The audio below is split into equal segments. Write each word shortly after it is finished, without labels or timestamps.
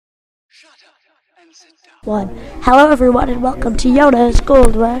One. Hello everyone and welcome to Yoda's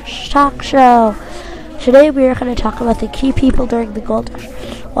Gold Rush Talk Show. Today we are going to talk about the key people during the Gold Rush.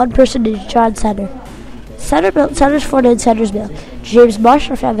 One person is John Sutter. Sutter's fought in Sutter's Mill. James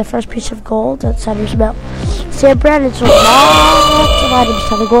Marshall found the first piece of gold at Sutter's Mill. Sam Brandon sold lots of items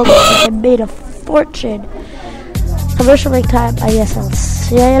to the Gold Rush and made a fortune. Commercial break time, I guess I'll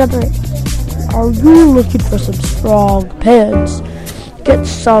celebrate. Are you looking for some strong pants? Get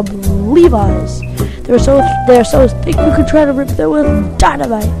some Levi's. They're so thick you can try to rip them with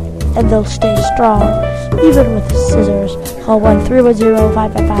dynamite, and they'll stay strong, even with scissors. Call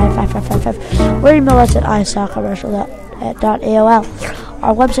 1-310-555-5555. Or email us at isawcommercial.aol.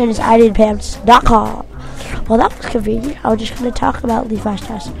 Our website is ineedpants.com. Well, that was convenient. I was just going to talk about Levi's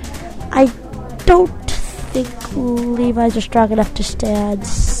dress. I don't think Levi's are strong enough to stand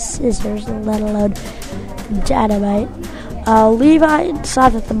scissors, let alone dynamite. Levi saw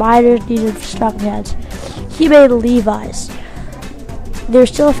that the miners needed strong hands. He made Levi's.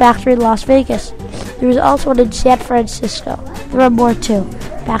 There's still a factory in Las Vegas. There was also one in San Francisco. There are more too.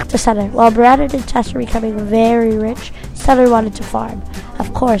 Back to Sutter. While Brandon and Tess were becoming very rich, Sutter wanted to farm.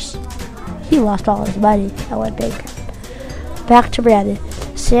 Of course, he lost all his money and went bankrupt. Back to Brandon.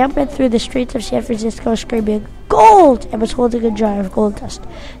 Sam went through the streets of San Francisco screaming, "Gold!" and was holding a jar of gold dust.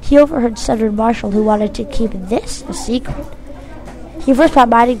 He overheard Sutter and Marshall, who wanted to keep this a secret. He first bought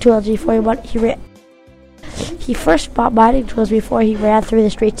mining tools before he ran through the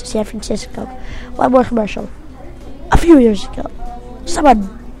streets of San Francisco. One more commercial. A few years ago, someone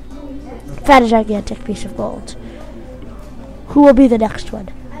found a gigantic piece of gold. Who will be the next one?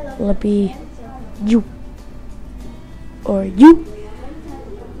 Will it be you? Or you?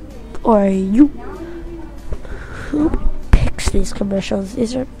 Or you? Who picks these commercials?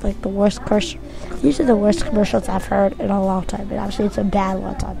 These are like the worst These are the worst commercials I've heard in a long time, and I've seen some bad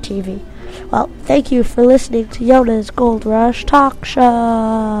ones on TV. Well, thank you for listening to Yoda's Gold Rush Talk Show.